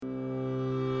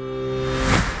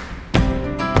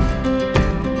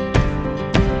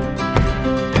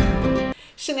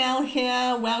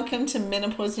there. Welcome to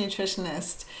Menopause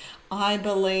Nutritionist. I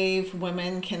believe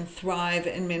women can thrive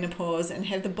in menopause and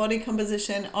have the body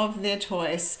composition of their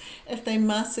choice if they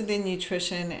master their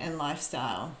nutrition and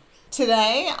lifestyle.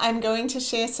 Today, I'm going to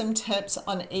share some tips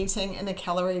on eating in a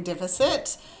calorie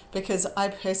deficit because I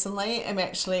personally am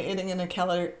actually eating in a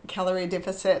calorie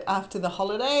deficit after the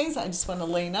holidays. I just want to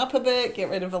lean up a bit, get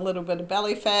rid of a little bit of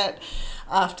belly fat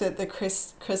after the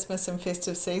Christmas and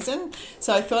festive season.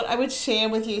 So I thought I would share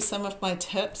with you some of my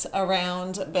tips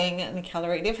around being in a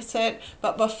calorie deficit.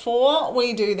 But before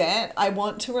we do that, I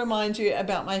want to remind you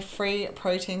about my free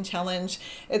protein challenge.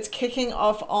 It's kicking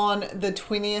off on the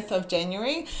 20th of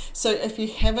January. So if you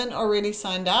haven't already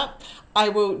signed up, I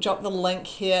will drop the link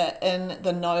here in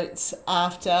the notes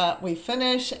after we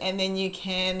finish, and then you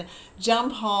can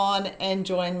jump on and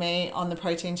join me on the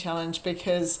protein challenge,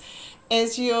 because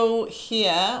as you'll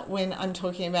hear when I'm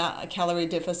talking about a calorie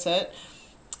deficit,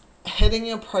 hitting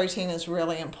your protein is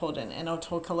really important, and I'll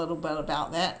talk a little bit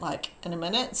about that in a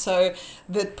minute. So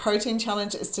the protein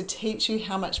challenge is to teach you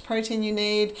how much protein you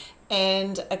need,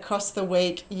 and across the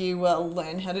week you will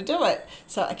learn how to do it.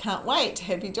 So I can't wait to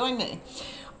have you join me.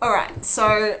 All right,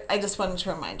 so I just wanted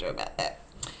to remind you about that.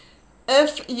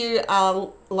 If you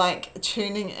are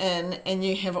tuning in and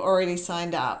you have already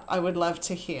signed up, I would love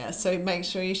to hear. So make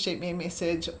sure you shoot me a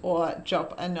message or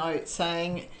drop a note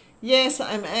saying, yes,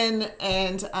 I'm in,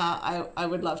 and I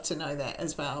would love to know that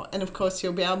as well. And of course,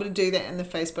 you'll be able to do that in the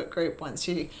Facebook group once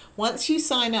you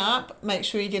sign up. Make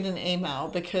sure you get an email,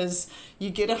 because you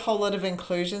get a whole lot of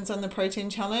inclusions on the protein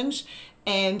challenge,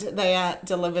 and they are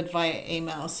delivered via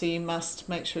email. So you must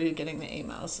make sure you're getting the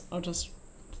emails. I'll just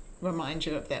remind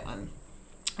you of that one.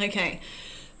 Okay,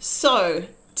 so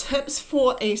tips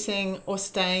for eating or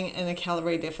staying in a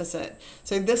calorie deficit.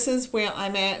 So this is where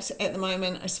I'm at the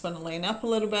moment. I just want to lean up a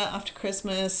little bit after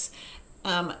Christmas,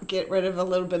 get rid of a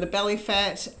little bit of belly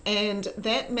fat, and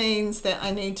that means that I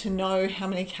need to know how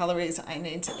many calories I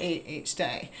need to eat each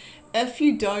day. If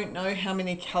you don't know how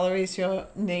many calories you're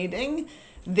needing,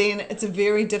 then it's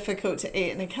very difficult to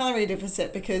eat in a calorie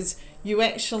deficit, because you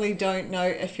actually don't know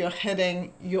if you're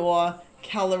hitting your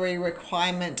calorie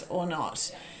requirement or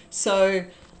not. So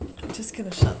I'm just going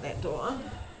to shut that door.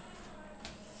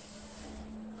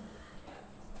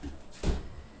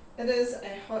 It is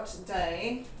a hot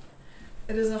day.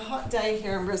 It is a hot day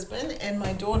here in Brisbane, and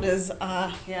my daughters are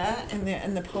here and they're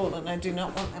in the pool, and I do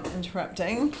not want them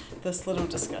interrupting this little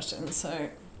discussion. So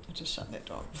I'll just shut that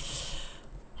door.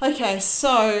 Okay,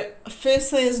 so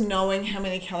firstly is knowing how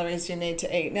many calories you need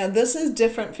to eat. Now, this is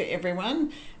different for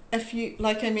everyone. If you,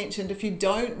 like I mentioned, if you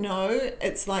don't know,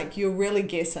 it's like you're really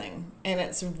guessing, and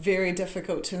it's very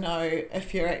difficult to know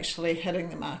if you're actually hitting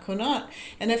the mark or not.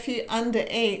 And if you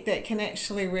undereat, that can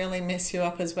actually really mess you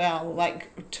up as well,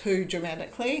 too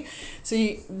dramatically.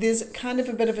 So there's kind of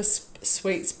a bit of a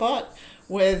sweet spot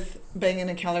with being in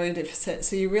a calorie deficit.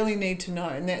 So you really need to know,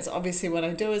 and that's obviously what I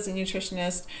do as a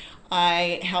nutritionist.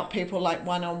 I help people my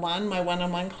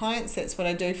one-on-one clients. That's what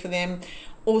I do for them.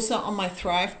 Also on my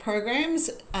Thrive programs,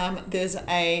 there's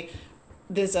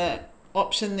a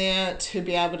option there to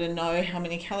be able to know how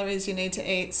many calories you need to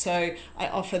eat. So I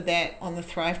offer that on the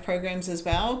Thrive programs as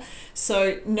well.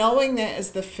 So knowing that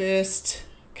is the first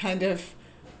kind of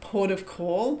port of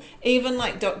call. Even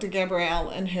Dr. Gabrielle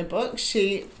in her book,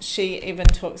 she even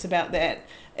talks about that.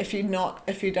 If you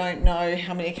don't know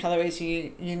how many calories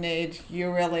you need,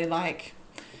 you're really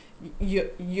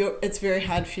it's very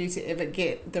hard for you to ever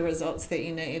get the results that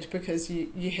you need, because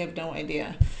you have no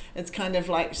idea. It's kind of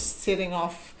like setting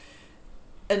off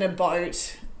in a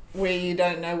boat where you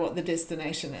don't know what the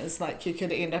destination is. You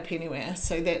could end up anywhere.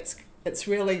 So it's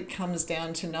really comes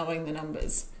down to knowing the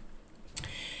numbers.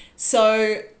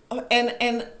 So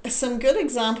and some good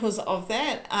examples of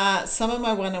that are some of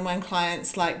my one-on-one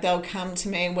clients. They'll come to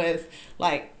me with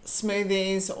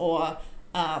smoothies or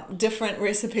different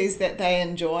recipes that they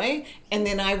enjoy, and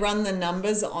then I run the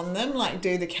numbers on them,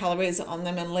 do the calories on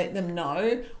them, and let them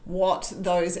know what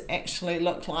those actually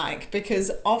look like, because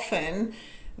often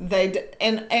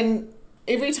and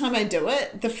every time I do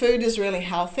it, the food is really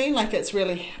healthy. It's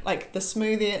really the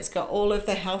smoothie, it's got all of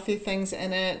the healthy things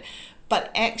in it, but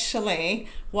actually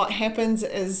what happens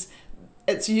is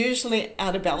it's usually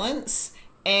out of balance,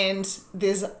 and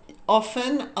there's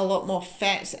often a lot more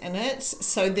fat in it,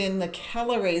 so then the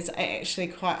calories are actually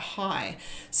quite high.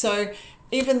 So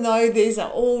even though these are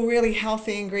all really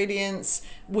healthy ingredients,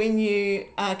 when you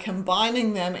are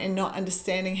combining them and not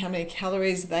understanding how many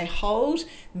calories they hold,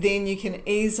 then you can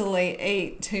easily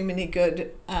eat too many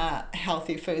good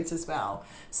healthy foods as well.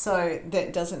 So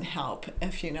that doesn't help,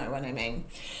 if you know what I mean.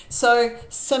 So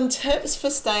some tips for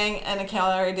staying in a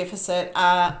calorie deficit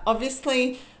are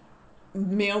obviously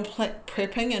meal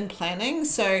prepping and planning.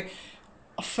 So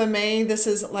for me, this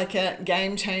is like a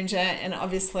game changer, and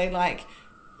obviously like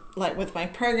with my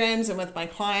programs and with my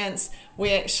clients,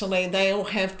 they all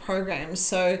have programs.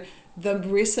 So the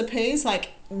recipes,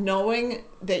 like knowing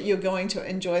that you're going to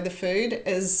enjoy the food,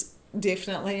 is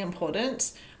definitely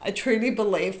important. I truly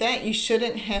believe that you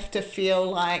shouldn't have to feel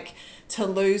like to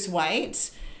lose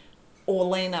weight or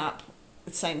lean up,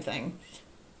 same thing.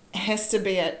 It has to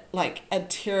be a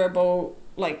terrible,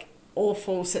 like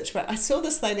awful situation. I saw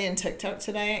this lady on TikTok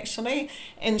today actually,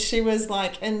 and she was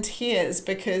like in tears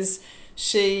because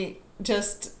she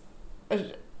just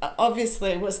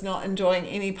obviously was not enjoying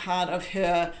any part of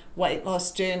her weight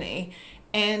loss journey.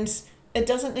 And it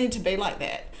doesn't need to be like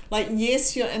that. Like,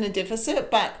 yes, you're in a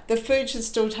deficit, but the food should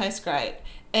still taste great,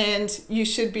 and you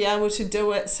should be able to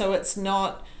do it so it's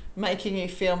not making you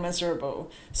feel miserable.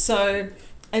 So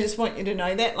I just want you to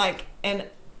know that, like, and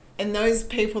those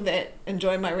people that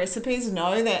enjoy my recipes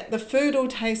know that the food all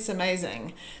tastes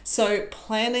amazing. So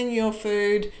planning your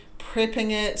food,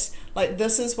 prepping it, like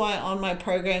this is why on my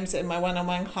programs and my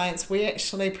one-on-one clients, we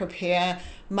actually prepare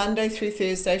Monday through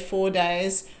Thursday, 4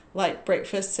 days, like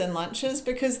breakfasts and lunches,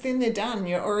 because then they're done.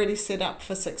 You're already set up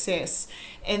for success.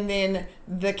 And then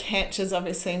the catch is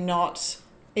obviously not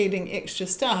eating extra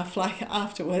stuff like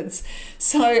afterwards.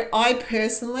 So I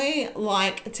personally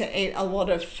like to eat a lot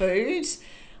of food.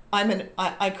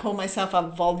 I call myself a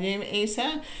volume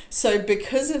eater. So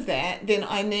because of that, then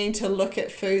I need to look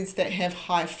at foods that have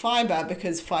high fiber,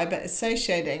 because fiber is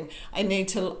satiating. I need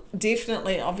to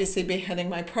definitely obviously be hitting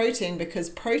my protein, because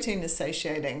protein is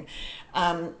satiating.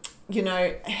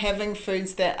 Having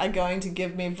foods that are going to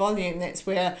give me volume, that's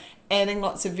where adding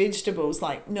lots of vegetables,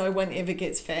 like no one ever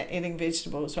gets fat eating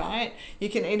vegetables, right? You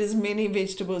can eat as many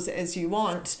vegetables as you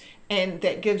want, and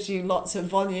that gives you lots of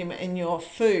volume in your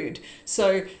food.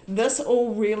 So this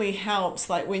all really helps,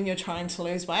 like when you're trying to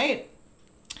lose weight.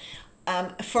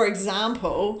 For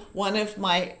example, one of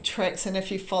my tricks, and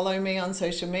if you follow me on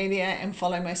social media and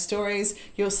follow my stories,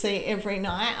 you'll see every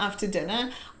night after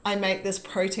dinner, I make this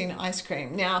protein ice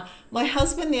cream. Now, my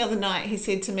husband the other night, he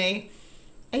said to me,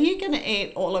 "Are you going to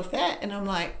eat all of that?" And I'm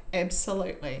like,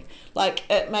 absolutely. Like,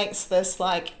 it makes this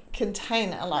like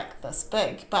container like this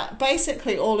big, but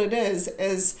basically all it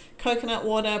is coconut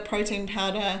water, protein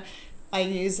powder. I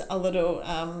use a little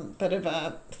bit of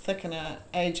a thickener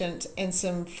agent and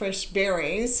some fresh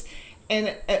berries,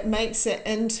 and it makes it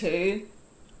into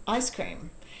ice cream.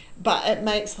 But it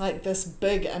makes like this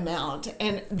big amount,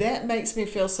 and that makes me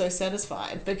feel so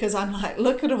satisfied, because I'm like,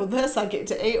 look at all this, I get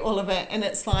to eat all of it, and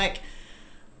it's like,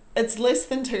 it's less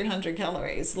than 200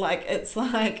 calories. Like, it's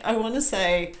like, I want to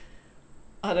say,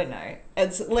 I don't know,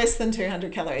 it's less than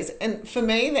 200 calories. And for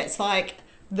me, that's like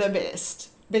the best,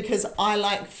 because I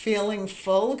like feeling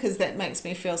full, because that makes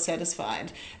me feel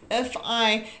satisfied.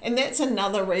 And that's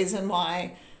another reason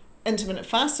why intermittent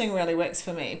fasting really works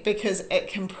for me, because it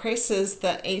compresses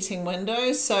the eating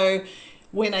window. So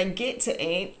when I get to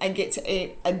eat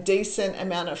a decent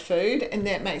amount of food, and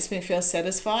that makes me feel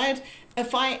satisfied.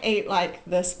 If I eat like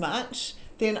this much,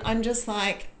 then I'm just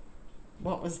like,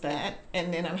 what was that?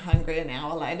 And then I'm hungry an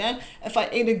hour later. If I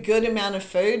eat a good amount of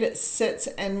food, it sits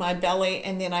in my belly,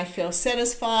 and then I feel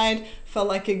satisfied for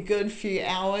like a good few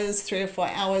hours, 3 or 4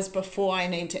 hours before I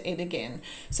need to eat again.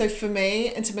 So for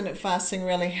me, intermittent fasting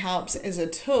really helps as a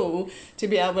tool to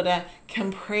be able to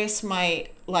compress my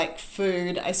like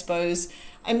food. I suppose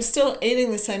I'm still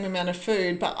eating the same amount of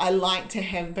food, but I like to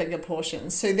have bigger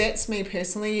portions. So that's me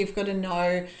personally. You've got to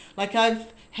know, like,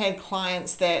 I've had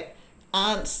clients that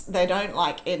they don't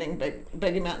like eating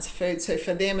big amounts of food, so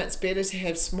for them it's better to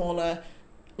have smaller,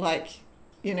 like,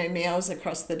 meals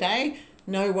across the day.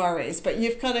 No worries, but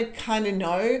you've got to kind of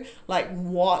know like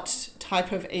what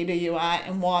type of eater you are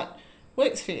and what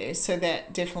works for you. So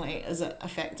that definitely is a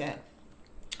factor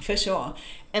for sure.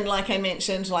 And like I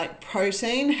mentioned, like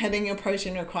protein, hitting your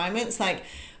protein requirements, like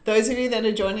those of you that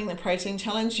are joining the protein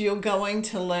challenge, you're going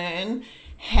to learn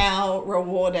how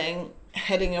rewarding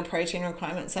hitting your protein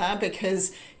requirements are,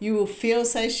 because you will feel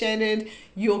satiated.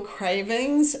 Your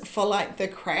cravings for like the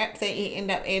crap that you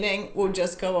end up eating will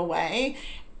just go away,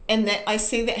 and that I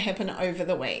see that happen over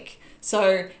the week.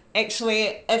 So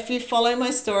actually, if you follow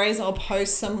my stories, I'll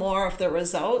post some more of the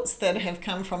results that have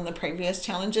come from the previous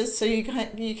challenges, so you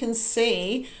can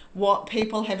see what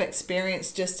people have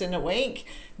experienced just in a week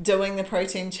doing the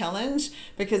protein challenge,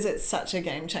 because it's such a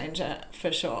game changer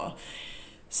for sure.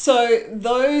 So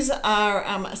those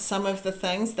are some of the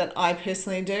things that I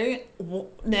personally do.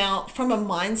 Now, from a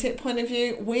mindset point of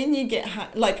view, when you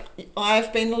get, like,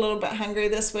 I've been a little bit hungry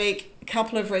this week, a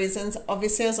couple of reasons.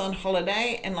 Obviously, I was on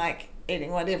holiday and like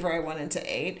eating whatever I wanted to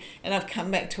eat, and I've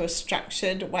come back to a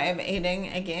structured way of eating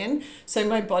again. So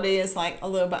my body is like a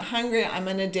little bit hungry. I'm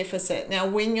in a deficit. Now,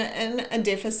 when you're in a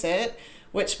deficit,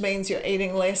 which means you're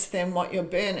eating less than what you're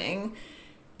burning,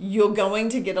 you're going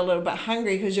to get a little bit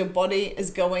hungry, because your body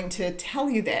is going to tell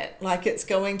you that. Like, it's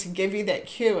going to give you that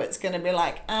cue. It's going to be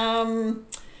like,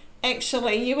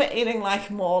 actually, you were eating like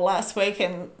more last week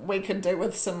and we could do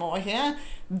with some more here.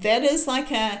 That is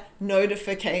like a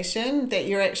notification that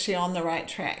you're actually on the right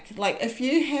track. Like, if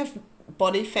you have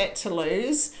body fat to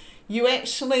lose, you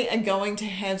actually are going to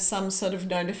have some sort of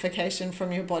notification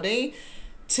from your body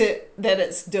that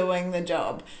it's doing the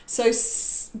job. So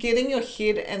getting your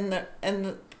head in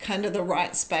the kind of the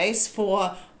right space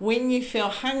for when you feel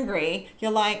hungry,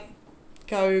 you're like,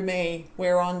 go me,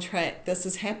 we're on track, this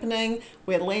is happening,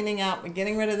 we're leaning up, we're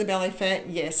getting rid of the belly fat.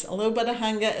 Yes, a little bit of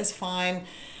hunger is fine.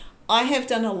 I have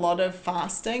done a lot of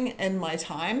fasting in my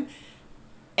time,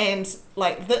 and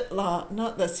like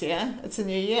not this year, it's a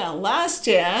new year. Last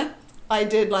year I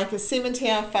did like a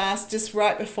 70-hour fast just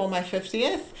right before my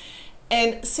 50th.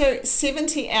 And so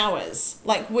 70 hours,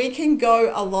 like, we can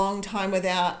go a long time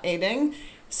without eating.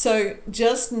 So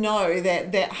just know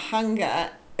that that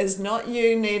hunger is not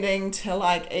you needing to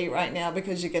like eat right now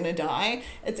because you're going to die.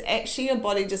 It's actually your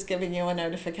body just giving you a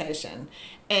notification.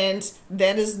 And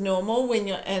that is normal when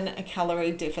you're in a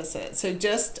calorie deficit. So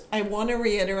I want to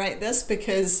reiterate this,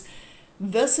 because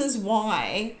this is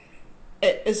why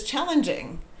it is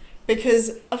challenging.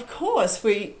 Because of course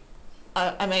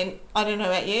I mean, I don't know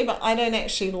about you, but I don't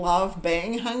actually love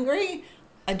being hungry.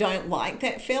 I don't like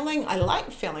that feeling. I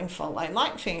like feeling full. I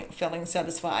like feeling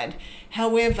satisfied.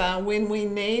 However, when we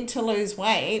need to lose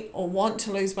weight or want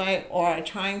to lose weight or are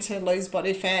trying to lose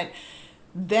body fat,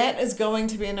 that is going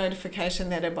to be a notification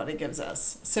that our body gives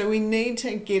us. So we need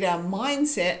to get our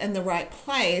mindset in the right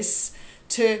place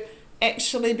to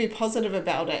actually be positive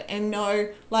about it and know,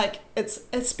 like, it's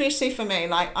especially for me,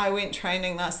 like, I went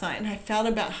training last night and I felt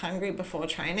a bit hungry before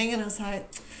training, and I was like,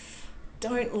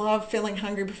 don't love feeling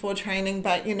hungry before training,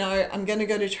 but I'm going to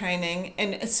go to training.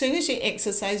 And as soon as you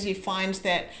exercise, you find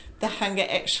that the hunger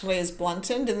actually is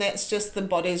blunted, and that's just the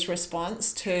body's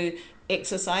response to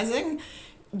exercising.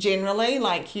 Generally,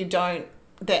 like,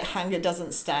 that hunger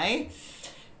doesn't stay.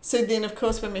 So then, of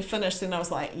course, when we finished, then I was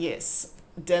like, yes,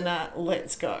 dinner,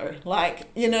 let's go. Like,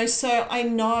 so I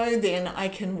know then I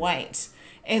can wait.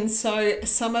 And so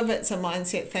some of it's a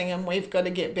mindset thing, and we've got to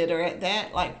get better at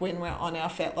that, like when we're on our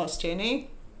fat loss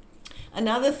journey.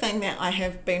 Another thing that I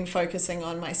have been focusing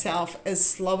on myself is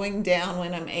slowing down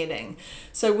when I'm eating.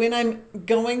 So when I'm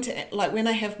going to, like, when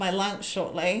I have my lunch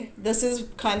shortly, this is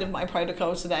kind of my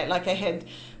protocol today. Like, I had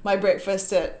my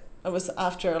breakfast it was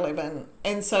after 11,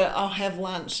 and so I'll have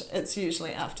lunch, it's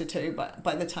usually after 2, but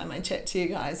by the time I chat to you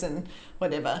guys and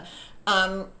whatever,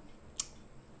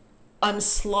 I'm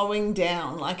slowing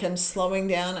down,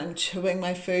 I'm chewing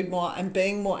my food more, I'm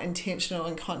being more intentional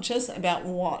and conscious about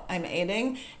what I'm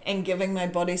eating and giving my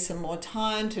body some more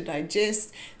time to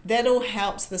digest. That all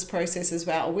helps this process as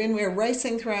well. When we're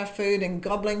racing through our food and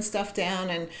gobbling stuff down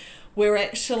and we're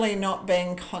actually not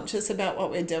being conscious about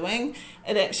what we're doing,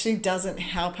 it actually doesn't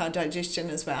help our digestion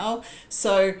as well.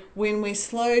 So when we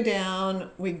slow down,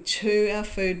 we chew our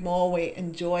food more, we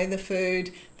enjoy the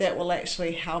food, that will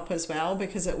actually help as well,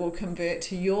 because it will convert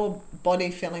to your body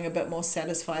feeling a bit more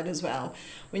satisfied as well.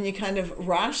 When you kind of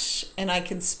rush, and I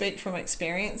can speak from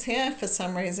experience here, for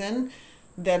some reason,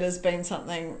 that has been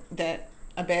something that,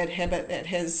 a bad habit that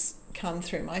has come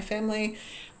through my family.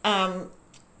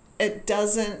 It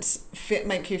doesn't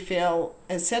make you feel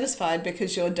as satisfied,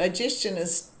 because your digestion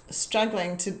is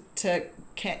struggling to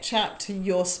catch up to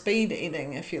your speed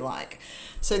eating, if you like.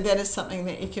 So that is something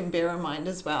that you can bear in mind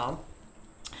as well.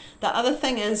 The other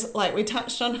thing is, like we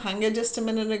touched on hunger just a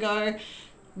minute ago,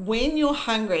 when you're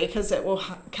hungry, because it will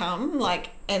come,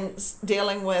 like, and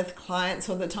dealing with clients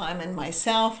all the time and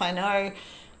myself, I know,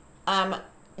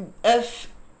 if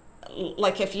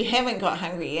you haven't got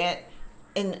hungry yet,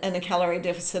 in a calorie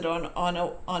deficit or on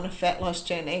a fat loss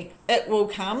journey, it will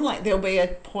come. Like, there'll be a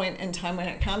point in time when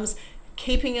it comes.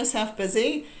 Keeping yourself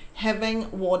busy, having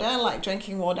water, like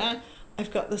drinking water.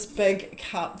 I've got this big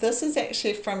cup. This is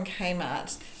actually from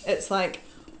Kmart. It's like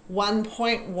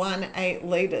 1.18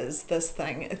 litres, this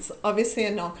thing. It's obviously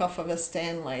a knockoff of a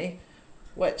Stanley,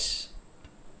 which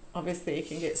obviously you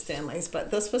can get Stanleys,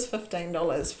 but this was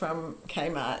 $15 from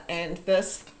Kmart, and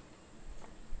this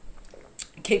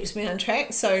keeps me on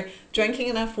track. So drinking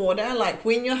enough water, like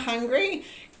when you're hungry,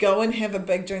 go and have a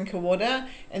big drink of water,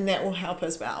 and that will help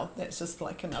as well. That's just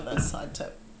like another side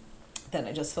tip that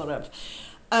I just thought of.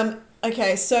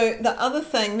 Okay, so the other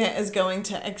thing that is going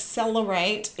to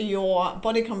accelerate your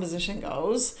body composition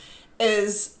goals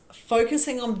is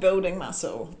focusing on building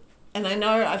muscle. And I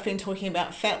know I've been talking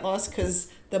about fat loss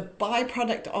because the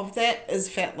byproduct of that is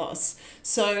fat loss.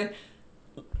 So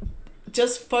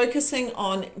just focusing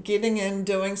on getting in,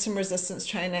 doing some resistance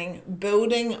training,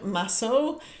 building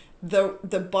muscle, the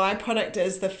byproduct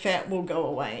is the fat will go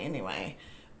away anyway.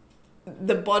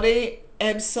 The body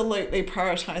absolutely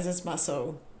prioritizes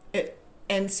muscle.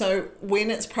 And so when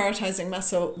it's prioritizing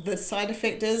muscle, the side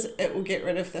effect is it will get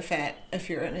rid of the fat if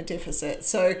you're in a deficit.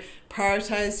 So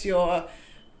prioritize your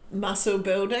muscle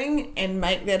building and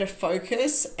make that a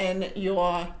focus in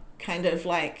your kind of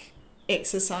like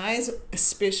exercise,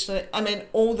 especially, I mean,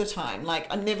 all the time. Like,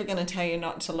 I'm never going to tell you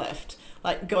not to lift.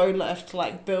 Like, go lift,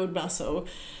 like build muscle.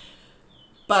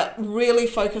 But really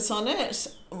focus on it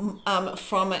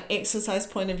from an exercise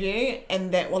point of view,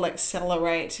 and that will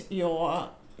accelerate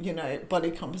your,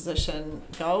 body composition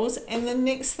goals. And the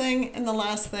next thing and the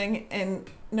last thing, and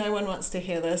no one wants to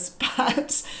hear this,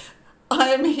 but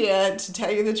I'm here to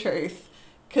tell you the truth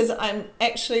because I'm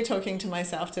actually talking to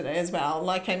myself today as well.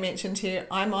 Like I mentioned to you,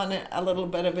 I'm on a little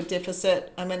bit of a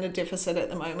deficit. I'm in a deficit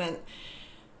at the moment.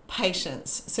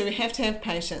 Patience. So we have to have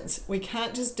patience. We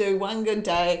can't just do one good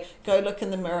day, go look in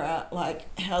the mirror,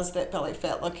 like, how's that belly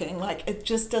fat looking? Like, it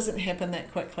just doesn't happen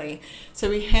that quickly. So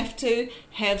we have to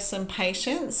have some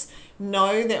patience.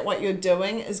 Know that what you're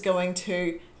doing is going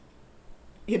to,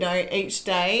 each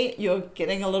day you're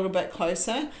getting a little bit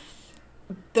closer.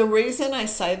 The reason I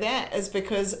say that is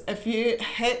because if you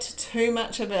hit too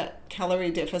much of a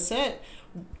calorie deficit,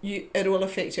 it will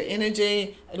affect your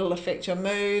energy, it'll affect your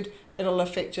mood, it'll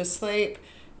affect your sleep,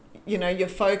 your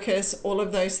focus, all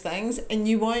of those things, and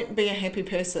you won't be a happy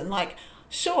person. Like,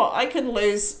 sure, I could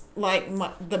lose like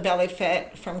the belly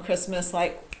fat from Christmas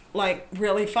like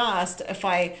really fast if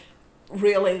I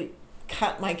really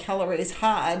cut my calories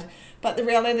hard. But the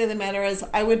reality of the matter is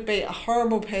I would be a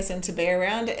horrible person to be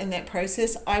around in that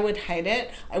process. I would hate it.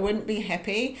 I wouldn't be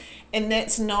happy. And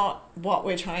that's not what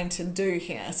we're trying to do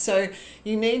here. So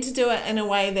you need to do it in a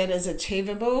way that is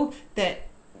achievable, that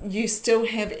you still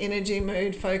have energy,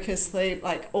 mood, focus, sleep,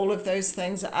 like all of those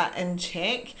things are in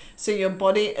check. So your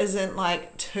body isn't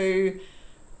like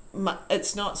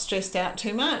it's not stressed out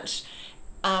too much.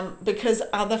 Because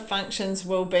other functions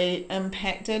will be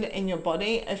impacted in your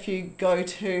body if you go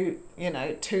too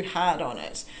hard on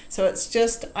it. So it's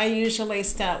just, I usually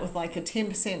start with like a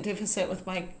 10% deficit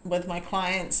with my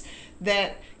clients.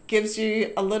 That gives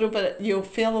you a little bit, you'll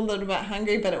feel a little bit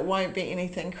hungry, but it won't be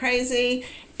anything crazy.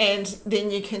 And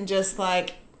then you can just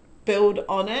like build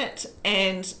on it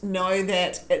and know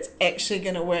that it's actually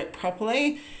going to work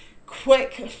properly.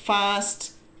 Quick,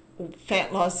 fast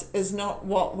fat loss is not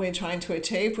what we're trying to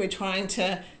achieve. We're trying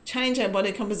to change our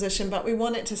body composition, but we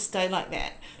want it to stay like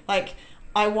that. Like,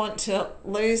 I want to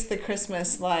lose the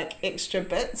Christmas like extra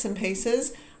bits and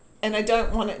pieces, and I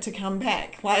don't want it to come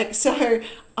back. Like, so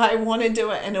I want to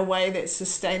do it in a way that's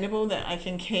sustainable, that I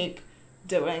can keep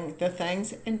doing the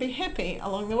things and be happy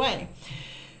along the way.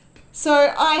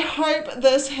 So I hope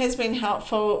this has been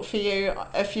helpful for you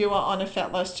if you are on a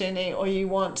fat loss journey, or you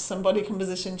want some body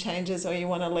composition changes, or you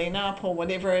want to lean up, or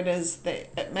whatever it is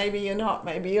that maybe you're not,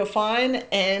 maybe you're fine,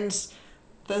 and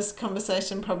this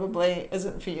conversation probably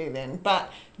isn't for you then. But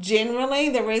generally,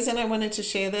 the reason I wanted to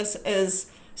share this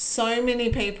is so many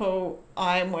people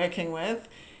I'm working with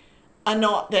are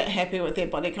not that happy with their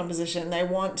body composition. They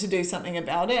want to do something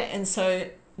about it. And so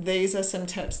these are some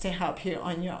tips to help you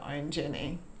on your own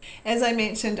journey. As I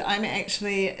mentioned, I'm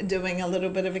actually doing a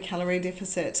little bit of a calorie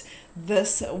deficit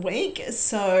this week.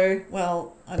 So,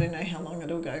 well, I don't know how long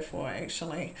it'll go for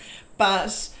actually.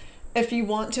 But if you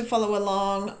want to follow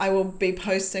along, I will be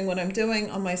posting what I'm doing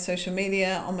on my social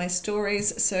media, on my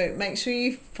stories. So make sure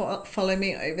you follow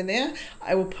me over there.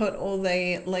 I will put all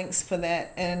the links for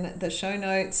that in the show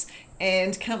notes,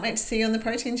 and can't wait to see you on the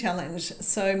protein challenge.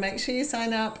 So make sure you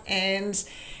sign up, and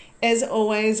as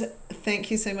always,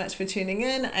 thank you so much for tuning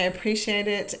in. I appreciate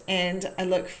it, and I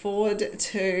look forward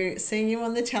to seeing you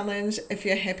on the challenge. If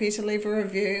you're happy to leave a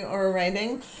review or a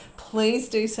rating, please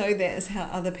do so. That is how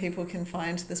other people can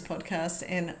find this podcast,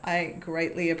 and I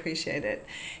greatly appreciate it.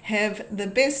 Have the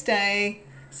best day.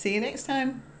 See you next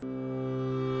time.